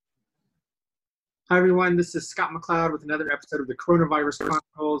Hi, everyone. This is Scott McLeod with another episode of the Coronavirus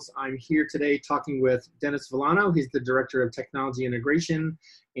Chronicles. I'm here today talking with Dennis Villano. He's the Director of Technology Integration,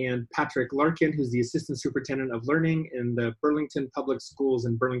 and Patrick Larkin, who's the Assistant Superintendent of Learning in the Burlington Public Schools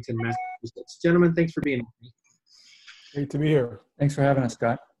in Burlington, Massachusetts. Gentlemen, thanks for being with me. Great to be here. Thanks for having us,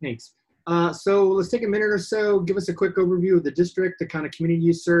 Scott. Thanks. So let's take a minute or so, give us a quick overview of the district, the kind of community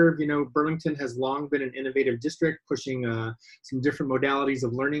you serve. You know, Burlington has long been an innovative district, pushing some different modalities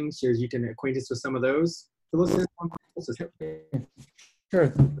of learning. So you can acquaint us with some of those.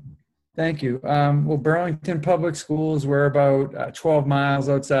 Sure. Thank you. Well, Burlington Public Schools, we're about 12 miles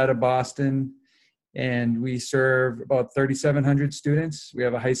outside of Boston, and we serve about 3,700 students. We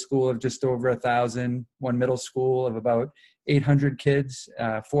have a high school of just over 1,000, one middle school of about 800 kids,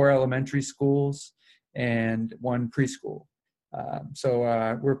 4 elementary schools, and 1 preschool.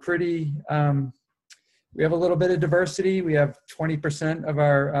 So we're pretty, we have a little bit of diversity. We have 20% of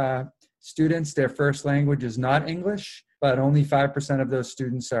our students, their first language is not English, but only 5% of those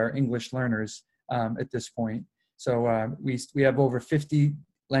students are English learners at this point. So we have over 50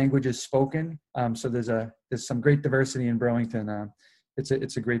 languages spoken. So there's some great diversity in Burlington.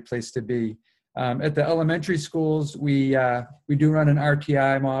 It's a great place to be. At the elementary schools, we do run an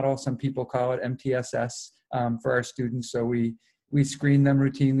RTI model. Some people call it MTSS for our students. So we screen them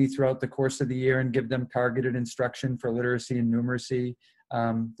routinely throughout the course of the year and give them targeted instruction for literacy and numeracy,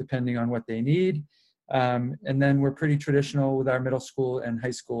 depending on what they need. And then we're pretty traditional with our middle school and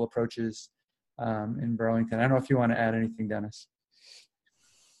high school approaches in Burlington. I don't know if you want to add anything, Dennis.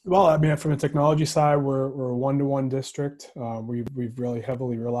 Well, I mean, from a technology side, we're a one-to-one district. We've really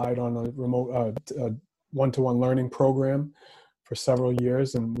heavily relied on a remote one-to-one learning program for several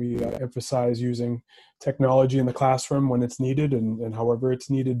years, and we emphasize using technology in the classroom when it's needed and however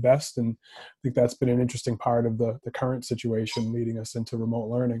it's needed best. And I think that's been an interesting part of the current situation leading us into remote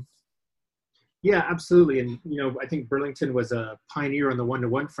learning. Yeah, absolutely. And, you know, I think Burlington was a pioneer on the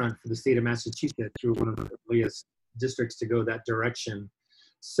one-to-one front for the state of Massachusetts. We were one of the earliest districts to go that direction.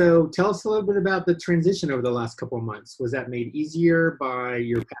 So tell us a little bit about the transition over the last couple of months. Was that made easier by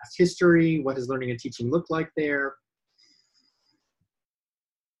your past history? What does learning and teaching look like there?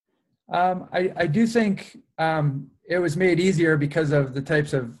 I do think it was made easier because of the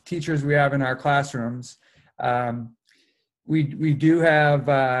types of teachers we have in our classrooms. We do have,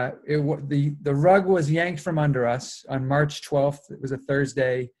 the rug was yanked from under us on March 12th. It was a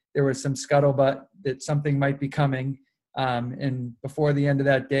Thursday. There was some scuttlebutt that something might be coming. And before the end of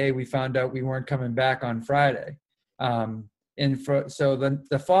that day, we found out we weren't coming back on Friday. So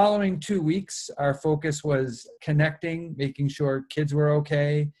the following 2 weeks, our focus was connecting, making sure kids were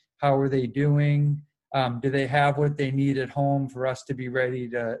okay. How were they doing? Do they have what they need at home for us to be ready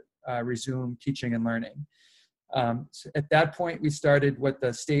to resume teaching and learning? So at that point, we started what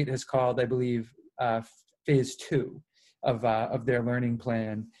the state has called, I believe, phase 2 of their learning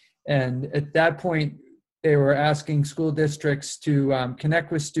plan. And at that point, they were asking school districts to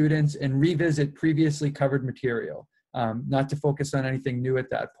connect with students and revisit previously covered material, not to focus on anything new at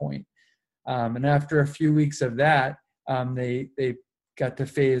that point. And after a few weeks of that, they got to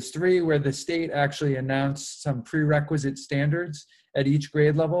phase 3, where the state actually announced some prerequisite standards at each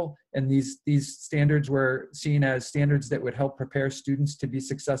grade level. And these standards were seen as standards that would help prepare students to be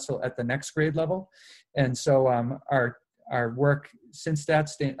successful at the next grade level. And so our work since that,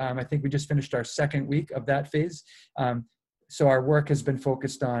 I think we just finished our second week of that phase. So our work has been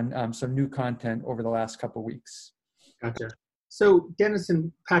focused on some new content over the last couple of weeks. Gotcha. So Dennis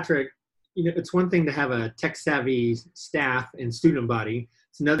and Patrick, you know, it's one thing to have a tech-savvy staff and student body.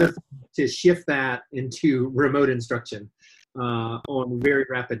 It's another thing to shift that into remote instruction on very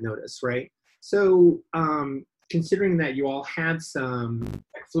rapid notice, right? So considering that you all had some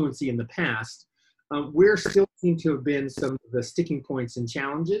tech fluency in the past, where still seem to have been some of the sticking points and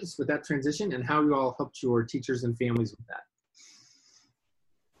challenges with that transition, and how you all helped your teachers and families with that?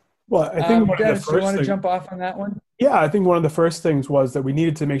 Well, I think Dennis, do you want to jump off on that one? Yeah, I think one of the first things was that we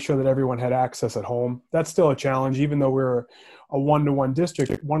needed to make sure that everyone had access at home. That's still a challenge, even though we're a one-to-one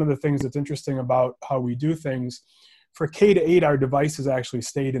district. One of the things that's interesting about how we do things, for K-8, our devices actually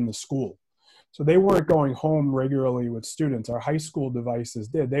stayed in the school. So they weren't going home regularly with students. Our high school devices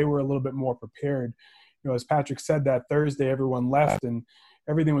did. They were a little bit more prepared. You know, as Patrick said, that Thursday everyone left and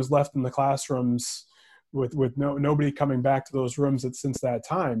everything was left in the classrooms with nobody coming back to those rooms since that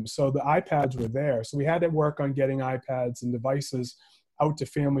time. So the iPads were there. So we had to work on getting iPads and devices out to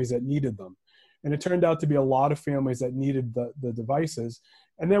families that needed them. And it turned out to be a lot of families that needed the devices.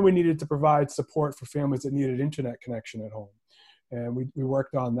 And then we needed to provide support for families that needed internet connection at home. And we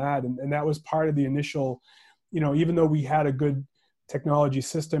worked on that. And that was part of the initial, you know, even though we had a good technology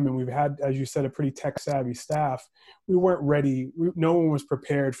system, and we've had, as you said, a pretty tech savvy staff. We weren't ready. No one was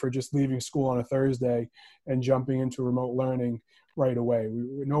prepared for just leaving school on a Thursday and jumping into remote learning right away.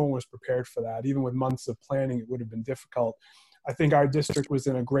 No one was prepared for that. Even with months of planning, it would have been difficult. I think our district was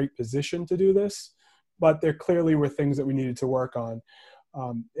in a great position to do this, but there clearly were things that we needed to work on.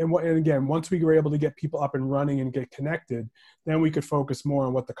 And again, once we were able to get people up and running and get connected, then we could focus more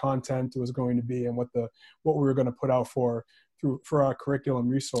on what the content was going to be and what we were going to put out for our curriculum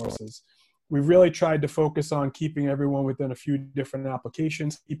resources. We've really tried to focus on keeping everyone within a few different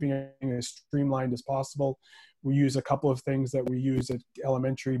applications, keeping it as streamlined as possible. We use a couple of things that we use at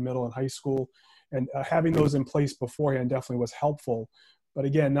elementary, middle, and high school, and having those in place beforehand definitely was helpful. But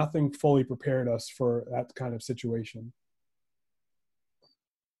again, nothing fully prepared us for that kind of situation.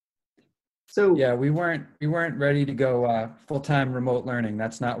 So yeah, we weren't ready to go full-time remote learning.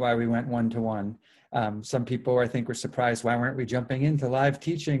 That's not why we went one-to-one. Some people, I think, were surprised, why weren't we jumping into live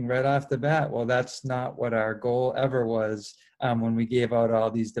teaching right off the bat? Well, that's not what our goal ever was when we gave out all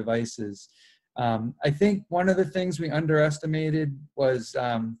these devices. I think one of the things we underestimated was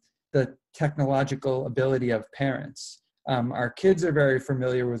the technological ability of parents. Our kids are very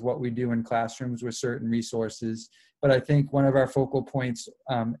familiar with what we do in classrooms with certain resources, but I think one of our focal points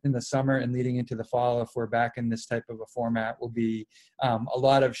in the summer and leading into the fall, if we're back in this type of a format, will be a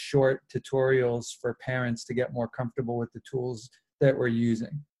lot of short tutorials for parents to get more comfortable with the tools that we're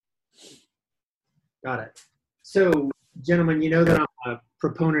using. Got it. So, gentlemen, you know that I'm a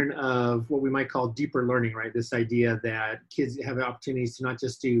proponent of what we might call deeper learning, right? This idea that kids have opportunities to not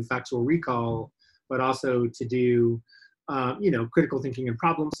just do factual recall, but also to do critical thinking and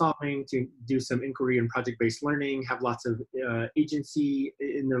problem solving, to do some inquiry and project-based learning, have lots of agency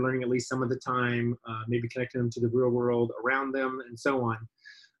in their learning at least some of the time, maybe connecting them to the real world around them, and so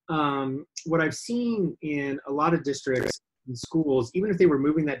on. What I've seen in a lot of districts and schools, even if they were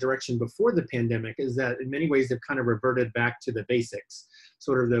moving that direction before the pandemic, is that in many ways they've kind of reverted back to the basics,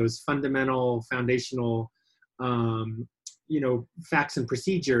 sort of those fundamental, foundational facts and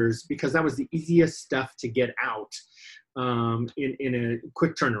procedures, because that was the easiest stuff to get out in a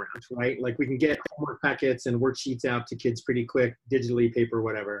quick turnaround, right? Like we can get homework packets and worksheets out to kids pretty quick, digitally, paper,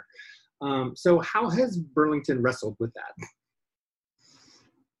 whatever. So how has Burlington wrestled with that?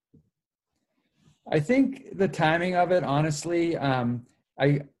 I think the timing of it, honestly,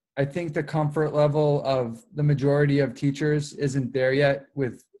 I think the comfort level of the majority of teachers isn't there yet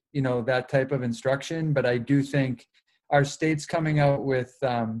with, that type of instruction, but I do think our state's coming out with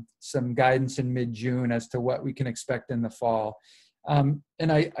some guidance in mid-June as to what we can expect in the fall. And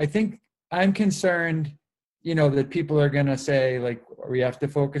I think I'm concerned, that people are going to say, like, we have to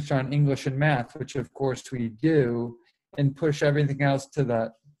focus on English and math, which of course we do, and push everything else to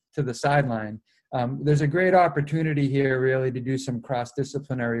the sideline. There's a great opportunity here really to do some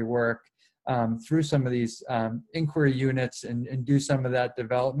cross-disciplinary work through some of these inquiry units and do some of that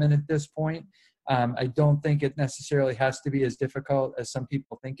development at this point. I don't think it necessarily has to be as difficult as some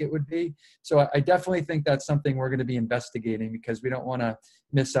people think it would be. So I definitely think that's something we're going to be investigating, because we don't want to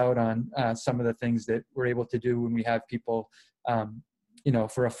miss out on some of the things that we're able to do when we have people,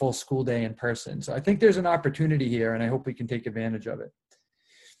 for a full school day in person. So I think there's an opportunity here, and I hope we can take advantage of it.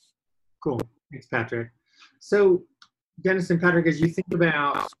 Cool. Thanks, Patrick. So, Dennis and Patrick, as you think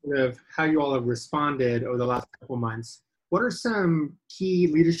about sort of how you all have responded over the last couple months, what are some key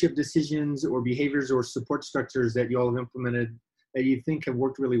leadership decisions or behaviors or support structures that you all have implemented that you think have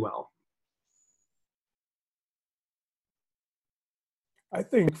worked really well? I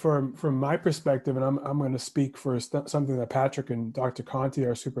think from my perspective, and I'm going to speak for something that Patrick and Dr. Conti,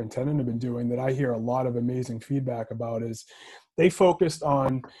 our superintendent, have been doing that I hear a lot of amazing feedback about, is they focused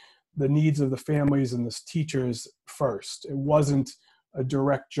on the needs of the families and the teachers first. It wasn't a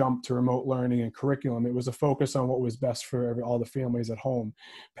direct jump to remote learning and curriculum. It was a focus on what was best for all the families at home.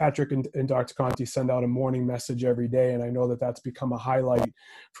 Patrick and Dr. Conti send out a morning message every day, and I know that that's become a highlight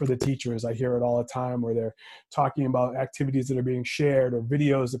for the teachers. I hear it all the time where they're talking about activities that are being shared or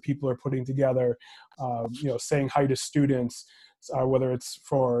videos that people are putting together, saying hi to students, whether it's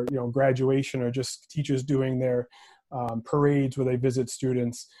for graduation or just teachers doing their parades where they visit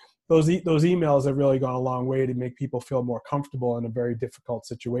students. Those emails have really gone a long way to make people feel more comfortable in a very difficult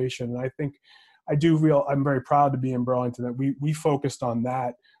situation. And I think I'm very proud to be in Burlington that we focused on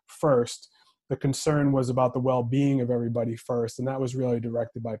that first. The concern was about the well-being of everybody first, and that was really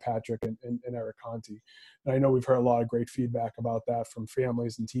directed by Patrick and Eric Conti. And I know we've heard a lot of great feedback about that from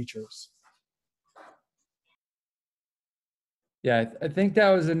families and teachers. Yeah, I think that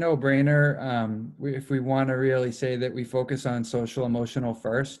was a no-brainer. If we want to really say that we focus on social emotional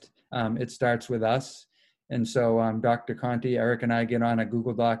first, it starts with us. And so Dr. Conti, Eric, and I get on a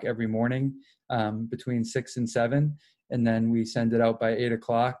Google Doc every morning between 6 and 7, and then we send it out by 8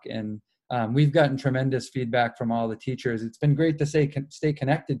 o'clock. And we've gotten tremendous feedback from all the teachers. It's been great to stay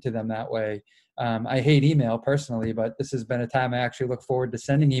connected to them that way. I hate email personally, but this has been a time I actually look forward to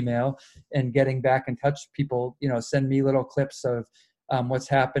sending email and getting back in touch. People, send me little clips of what's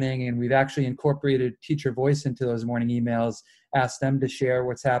happening, and we've actually incorporated teacher voice into those morning emails, asked them to share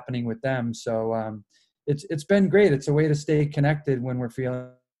what's happening with them. So it's been great. It's a way to stay connected when we're feeling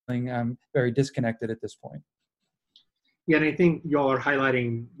very disconnected at this point. Yeah, and I think y'all are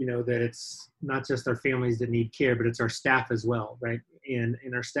highlighting, that it's not just our families that need care, but it's our staff as well, right? And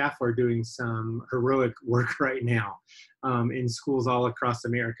our staff are doing some heroic work right now in schools all across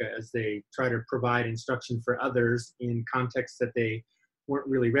America as they try to provide instruction for others in contexts that they weren't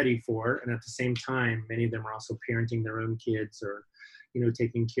really ready for. And at the same time, many of them are also parenting their own kids or,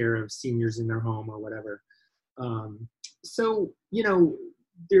 taking care of seniors in their home or whatever. So,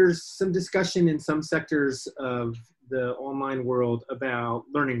 there's some discussion in some sectors of the online world about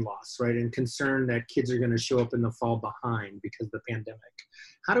learning loss, right? And concern that kids are going to show up in the fall behind because of the pandemic.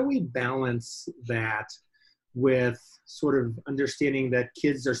 How do we balance that with sort of understanding that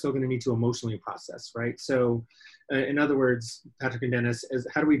kids are still going to need to emotionally process, right? So in other words, Patrick and Dennis,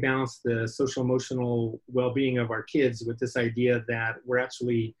 how do we balance the social emotional well-being of our kids with this idea that we're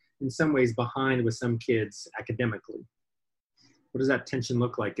actually in some ways behind with some kids academically? What does that tension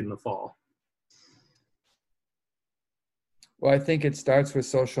look like in the fall? Well, I think it starts with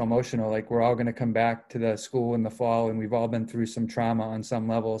social emotional. Like, we're all going to come back to the school in the fall, and we've all been through some trauma on some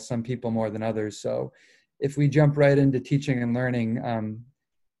level, some people more than others. So if we jump right into teaching and learning,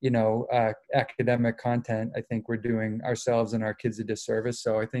 academic content, I think we're doing ourselves and our kids a disservice.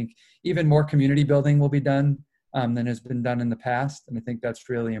 So I think even more community building will be done than has been done in the past. And I think that's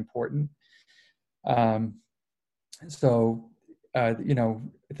really important. I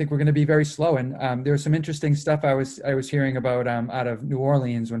think we're going to be very slow. And there was some interesting stuff I was hearing about out of New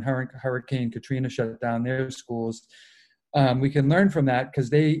Orleans when Hurricane Katrina shut down their schools. We can learn from that because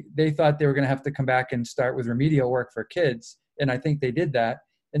they thought they were going to have to come back and start with remedial work for kids. And I think they did that.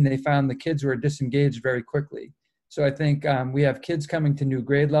 And they found the kids were disengaged very quickly. So I think we have kids coming to new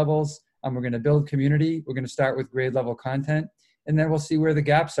grade levels. We're going to build community. We're going to start with grade level content. And then we'll see where the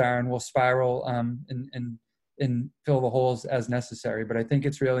gaps are, and we'll spiral and fill the holes as necessary. But I think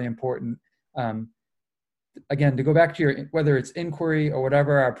it's really important, again, to go back to whether it's inquiry or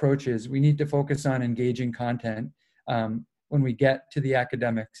whatever our approach is, we need to focus on engaging content. When we get to the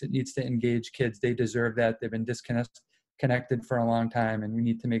academics, it needs to engage kids. They deserve that. They've been disconnected for a long time, and we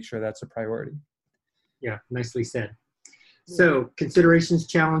need to make sure that's a priority. Yeah, nicely said. So considerations,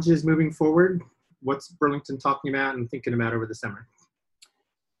 challenges moving forward. What's Burlington talking about and thinking about over the summer?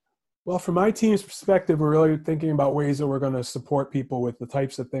 Well, from my team's perspective, we're really thinking about ways that we're going to support people with the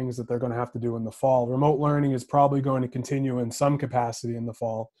types of things that they're going to have to do in the fall. Remote learning is probably going to continue in some capacity in the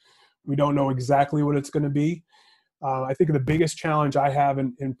fall. We don't know exactly what it's going to be. I think the biggest challenge I have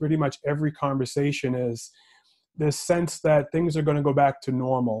in pretty much every conversation is this sense that things are going to go back to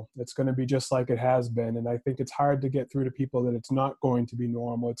normal. It's going to be just like it has been. And I think it's hard to get through to people that it's not going to be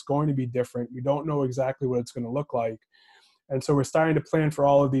normal. It's going to be different. We don't know exactly what it's going to look like. And so we're starting to plan for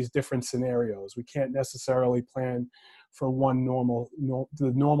all of these different scenarios. We can't necessarily plan for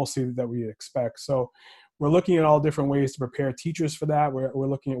the normalcy that we expect. So we're looking at all different ways to prepare teachers for that. We're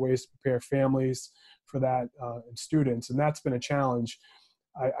looking at ways to prepare families for that and students. And that's been a challenge.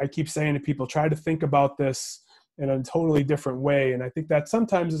 I keep saying to people, try to think about this in a totally different way. And I think that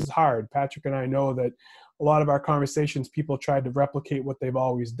sometimes is hard. Patrick and I know that a lot of our conversations, people tried to replicate what they've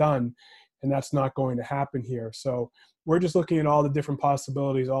always done, and that's not going to happen here. So we're just looking at all the different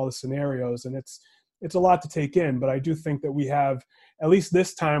possibilities, all the scenarios, and it's a lot to take in. But I do think that we have, at least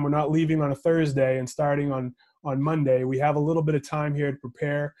this time, we're not leaving on a Thursday and starting on Monday. We have a little bit of time here to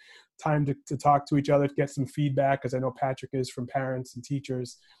prepare, time to talk to each other, to get some feedback, because I know Patrick is from parents and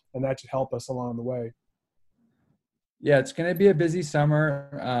teachers, and that should help us along the way. Yeah, it's going to be a busy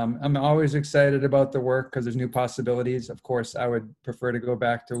summer. I'm always excited about the work because there's new possibilities. Of course, I would prefer to go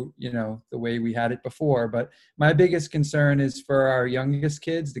back to, the way we had it before. But my biggest concern is for our youngest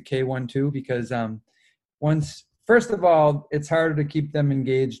kids, the K-1-2, because first of all, it's harder to keep them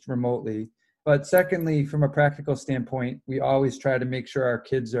engaged remotely. But secondly, from a practical standpoint, we always try to make sure our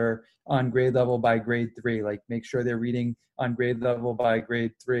kids are on grade level by grade 3, like make sure they're reading on grade level by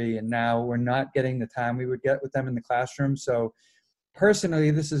grade 3. And now we're not getting the time we would get with them in the classroom. So personally,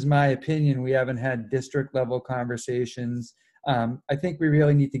 this is my opinion. We haven't had district level conversations. I think we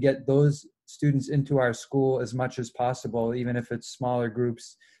really need to get those students into our school as much as possible, even if it's smaller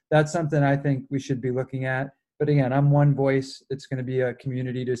groups, that's something I think we should be looking at. But again, I'm one voice. It's going to be a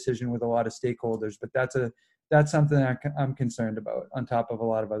community decision with a lot of stakeholders, but that's something I'm concerned about on top of a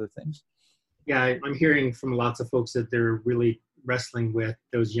lot of other things. Yeah, I'm hearing from lots of folks that they're really wrestling with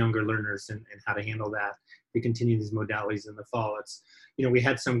those younger learners and how to handle that. We continue these modalities in the fall. It's, we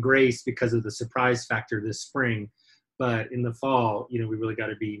had some grace because of the surprise factor this spring, but in the fall, we really got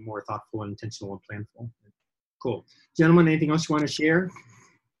to be more thoughtful and intentional and planful. Cool. Gentlemen, anything else you want to share?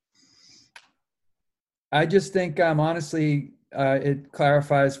 I just think, honestly, it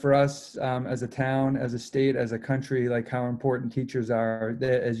clarifies for us as a town, as a state, as a country, like how important teachers are.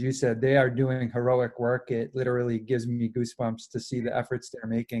 As you said, they are doing heroic work. It literally gives me goosebumps to see the efforts they're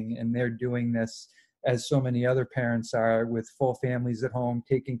making, and they're doing this as so many other parents are, with full families at home,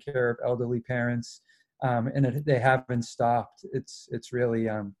 taking care of elderly parents, and they haven't stopped. It's really,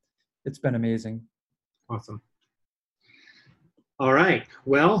 it's been amazing. Awesome. All right.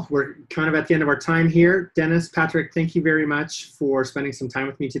 Well, we're kind of at the end of our time here. Dennis, Patrick, thank you very much for spending some time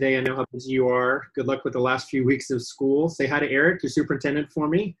with me today. I know how busy you are. Good luck with the last few weeks of school. Say hi to Eric, your superintendent, for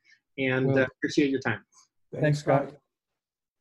me, and appreciate your time. Thanks, Scott.